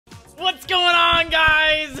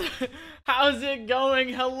How's it going?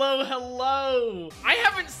 Hello, hello. I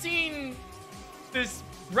haven't seen this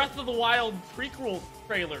Breath of the Wild prequel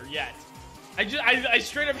trailer yet. I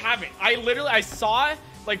straight up haven't. I saw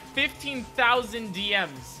like 15,000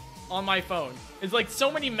 DMs on my phone. It's like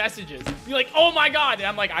so many messages. Be like, oh my god. And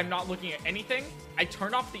I'm like, I'm not looking at anything. I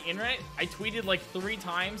turned off the internet. I tweeted like 3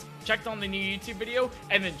 times, checked on the new YouTube video,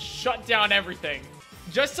 and then shut down everything.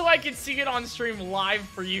 Just so I could see it on stream live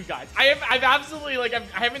for you guys. I've absolutely like I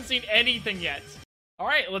haven't seen anything yet. All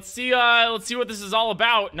right, let's see what this is all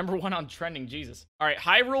about. #1 on trending, Jesus. All right,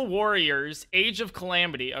 Hyrule Warriors: Age of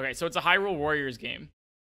Calamity. Okay, so it's a Hyrule Warriors game.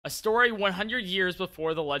 A story 100 years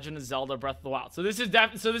before The Legend of Zelda: Breath of the Wild. So this is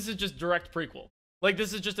just direct prequel. Like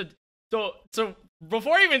this is just a so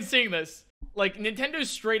before even seeing this, like Nintendo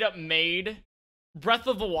straight up made Breath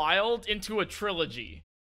of the Wild into a trilogy.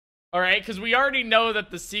 All right, because we already know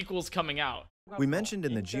that the sequel's coming out. We mentioned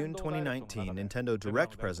in the June 2019 Nintendo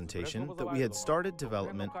Direct presentation that we had started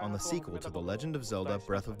development on the sequel to The Legend of Zelda: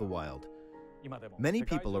 Breath of the Wild. Many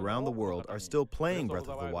people around the world are still playing Breath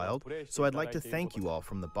of the Wild, so I'd like to thank you all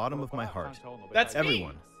from the bottom of my heart. That's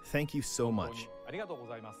everyone. Thank you so much.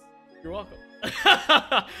 You're welcome.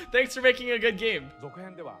 Thanks for making a good game.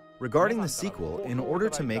 Regarding the sequel, in order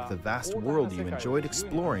to make the vast world you enjoyed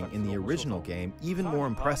exploring in the original game even more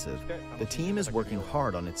impressive, the team is working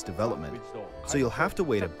hard on its development. So you'll have to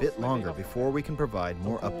wait a bit longer before we can provide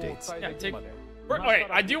more updates. Yeah, okay,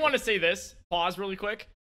 I do want to say this. Pause really quick.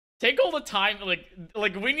 Take all the time.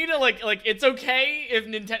 Like we need to like it's okay if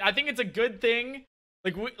Nintendo. I think it's a good thing.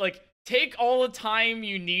 Take all the time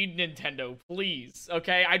you need, Nintendo, please.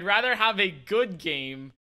 Okay, I'd rather have a good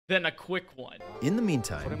game than a quick one. In the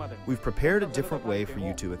meantime, we've prepared a different way for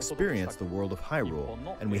you to experience the world of Hyrule,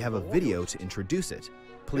 and we have a video to introduce it.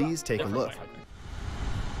 Please take a look.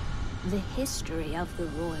 The history of the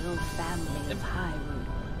royal family of Hyrule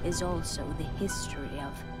is also the history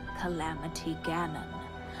of Calamity Ganon,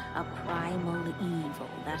 a primal evil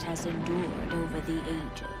that has endured over the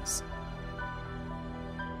ages.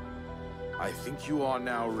 I think you are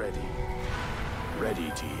now ready. Ready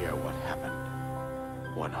to hear what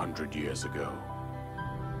happened 100 years ago.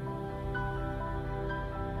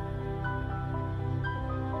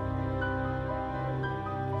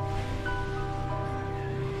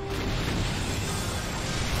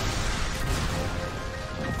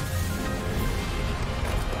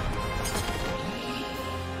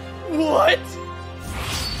 What?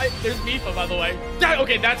 There's Mifa, by the way.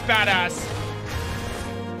 Okay, that's badass.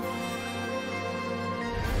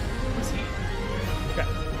 Okay.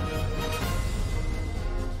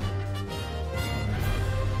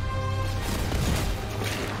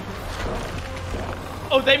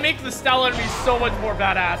 Oh, they make the Stella enemies so much more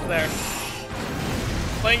badass there.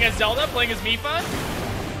 Playing as Zelda, playing as Mifa.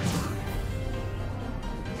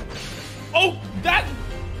 Oh, that...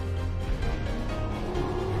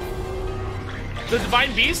 The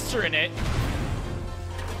Divine Beasts are in it.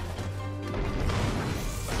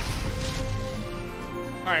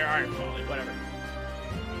 Alright, well, whatever.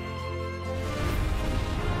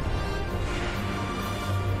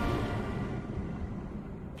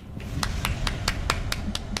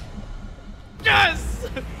 Yes!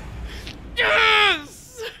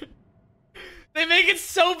 Yes! They make it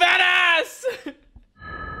so badass!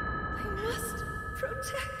 I must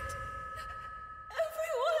protect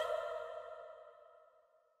everyone.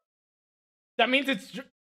 That means it's...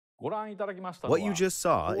 What you just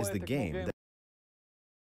saw is the game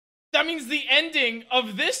that means the ending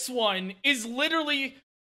of this one is literally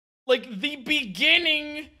like the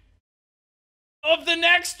beginning of the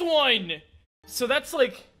next one. So that's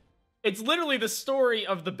like, it's literally the story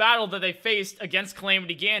of the battle that they faced against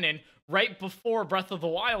Calamity Ganon right before Breath of the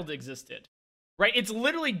Wild existed. Right? It's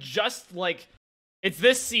literally just like, it's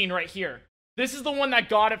this scene right here. This is the one that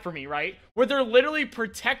got it for me, right? Where they're literally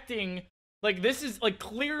protecting, like this is like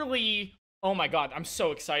clearly... Oh my god, I'm so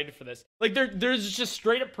excited for this. Like, there's just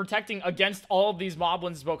straight up protecting against all of these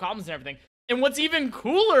moblins, bokoblins, and everything. And what's even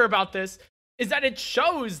cooler about this is that it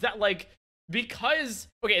shows that, like, because...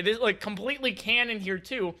 Okay, this like, completely canon here,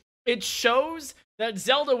 too. It shows that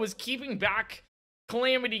Zelda was keeping back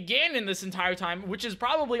Calamity Ganon this entire time, which is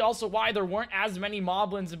probably also why there weren't as many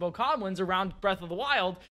moblins and bokoblins around Breath of the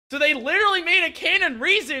Wild. So they literally made a canon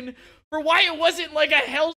reason for why it wasn't, like, a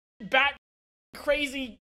hell bat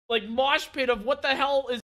crazy... like mosh pit of what the hell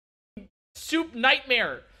is soup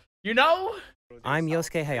nightmare, you know? I'm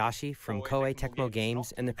Yosuke Hayashi from Koei Tecmo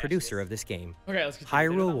Games and the producer of this game. Okay, let's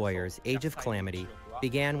Hyrule Warriors: Age of Calamity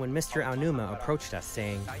began when Mr. Aonuma approached us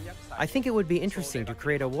saying, I think it would be interesting to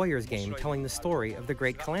create a Warriors game telling the story of the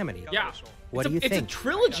Great Calamity. Yeah. What do you think? It's a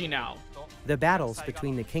trilogy now. The battles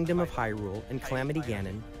between the Kingdom of Hyrule and Calamity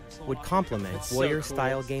Ganon would complement so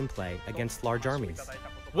warrior-style gameplay against large armies.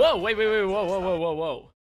 Whoa, wait, whoa.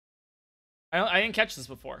 I didn't catch this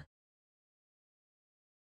before.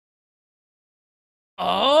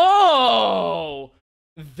 Oh!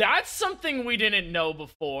 That's something we didn't know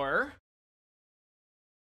before.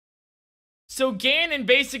 So Ganon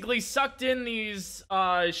basically sucked in these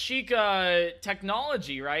Sheikah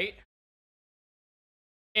technology, right?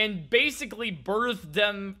 And basically birthed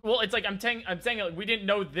them. Well, it's like I'm saying like, we didn't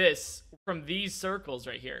know this from these circles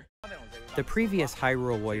right here. The previous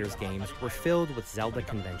Hyrule Warriors games were filled with Zelda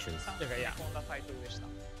conventions. Okay, yeah.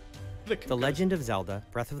 The Legend of Zelda: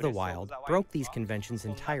 Breath of the Wild broke these conventions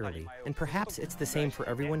entirely, and perhaps it's the same for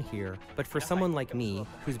everyone here, but for someone like me,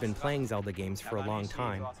 who's been playing Zelda games for a long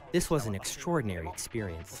time, this was an extraordinary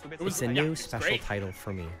experience. It's a new special title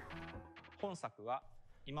for me.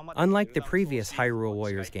 Unlike the previous Hyrule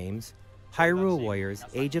Warriors games, Hyrule Warriors: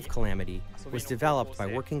 Age of Calamity was developed by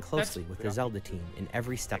working closely with the Zelda team in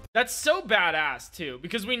every step. That's so badass too,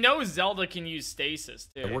 because we know Zelda can use stasis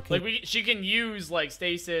too. Like she can use like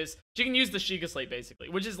stasis. She can use the Sheikah Slate basically,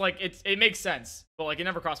 which is like it makes sense, but like it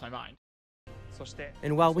never crossed my mind.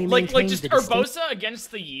 And while we like just Urbosa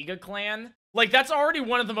against the Yiga clan, like that's already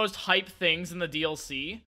one of the most hype things in the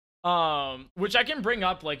DLC, which I can bring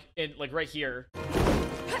up like in like right here.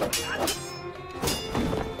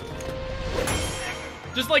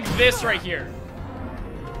 Just like this right here.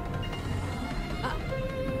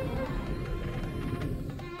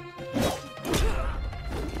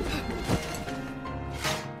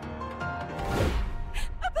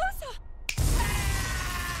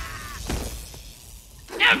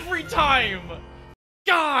 Every time!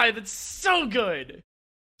 God, that's so good.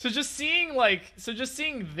 So just seeing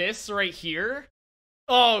this right here.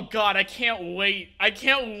 Oh God, I can't wait. I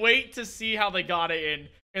can't wait to see how they got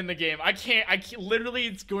it in the game. I can't literally,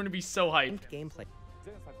 it's going to be so hyped. Gameplay.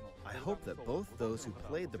 I hope that both those who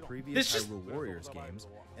played the previous Hyrule Warriors games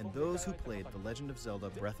and those who played The Legend of Zelda: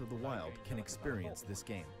 Breath of the Wild can experience this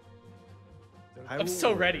game. I'm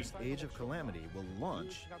so ready. Age of Calamity will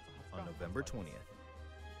launch on November 20th.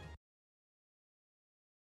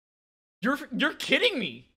 You're kidding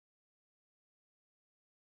me.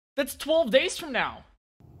 That's 12 days from now.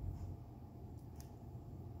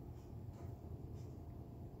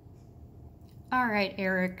 All right,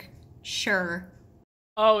 Eric. Sure.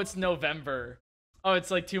 Oh, it's November. Oh,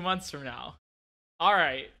 it's like 2 months from now. All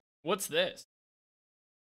right. What's this?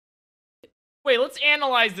 Wait, let's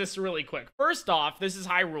analyze this really quick. First off, this is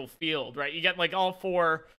Hyrule Field, right? You get like all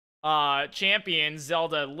four champions,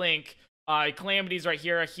 Zelda, Link, Calamity's right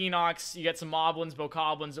here, Hinox, you get some Moblins,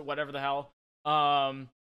 Bokoblins, whatever the hell.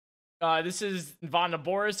 This is Vana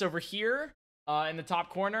Boris over here. In the top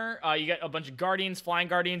corner, you get a bunch of Guardians, Flying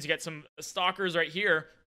Guardians. You get some Stalkers right here.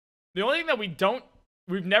 The only thing that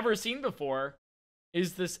we've never seen before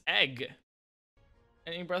is this egg.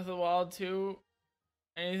 Any Breath of the Wild 2?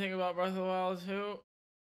 Anything about Breath of the Wild 2?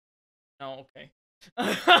 No, okay.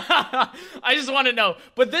 I just want to know.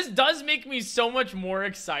 But this does make me so much more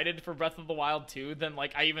excited for Breath of the Wild 2 than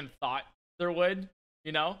like I even thought there would,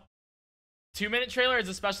 you know? 2-minute trailer is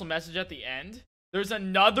a special message at the end. There's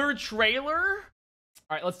another trailer.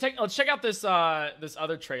 All right, let's check out this this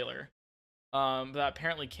other trailer that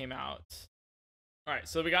apparently came out. All right,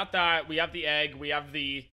 so we got that. We have the egg. We have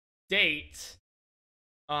the date.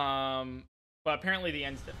 But apparently the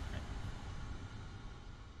end's different.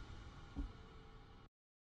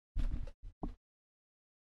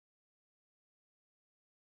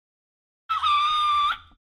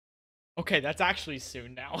 Okay, that's actually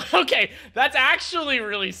soon now. Okay, that's actually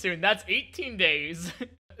really soon. That's 18 days.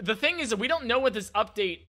 The thing is that we don't know what this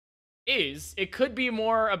update is. It could be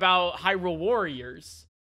more about Hyrule Warriors.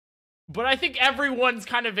 But I think everyone's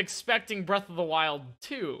kind of expecting Breath of the Wild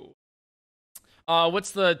 2.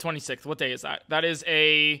 What's the 26th? What day is that? That is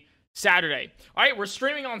a Saturday. All right, we're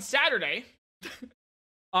streaming on Saturday.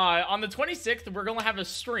 On the 26th, we're going to have a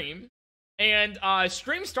stream. And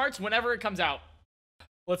stream starts whenever it comes out.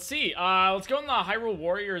 Let's see. Let's go on the Hyrule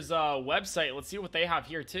Warriors website. Let's see what they have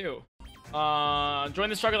here, too. Join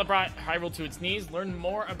the struggle that brought Hyrule to its knees. Learn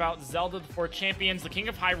more about Zelda, the Four Champions, the King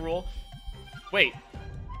of Hyrule. Wait.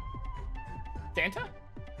 Santa?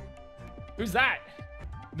 Who's that?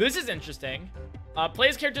 This is interesting. Play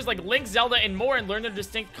as characters like Link, Zelda, and more, and learn their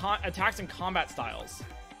distinct attacks and combat styles.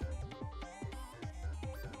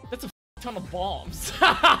 That's a ton of bombs.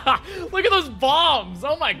 Look at those bombs!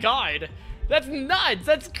 Oh my god. That's nuts!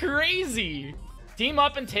 That's crazy! Team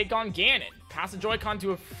up and take on Ganon. Pass a Joy-Con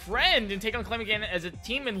to a friend and take on Calamity Ganon as a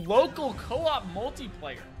team in local co-op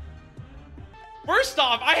multiplayer. First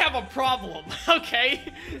off, I have a problem, okay?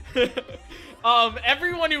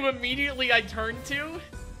 Everyone who immediately I turned to,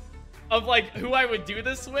 of like who I would do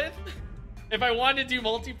this with, if I wanted to do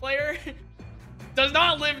multiplayer, does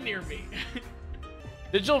not live near me.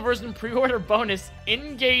 Digital version pre-order bonus,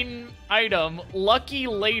 in-game item, Lucky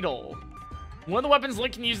Ladle. One of the weapons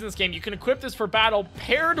Link can use in this game, you can equip this for battle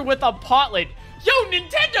paired with a pot lid. Yo,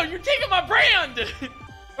 Nintendo, you're taking my brand!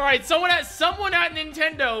 All right, someone at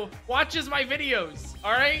Nintendo watches my videos.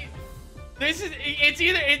 All right, this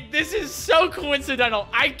is so coincidental.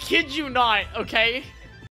 I kid you not. Okay,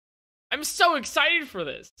 I'm so excited for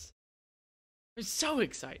this. I'm so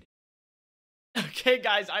excited. Okay,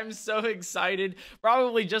 guys, I'm so excited.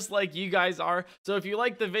 Probably just like you guys are. So if you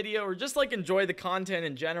like the video or just like enjoy the content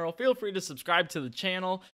in general, feel free to subscribe to the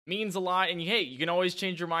channel. It means a lot. And hey, you can always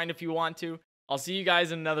change your mind if you want to. I'll see you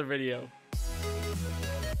guys in another video.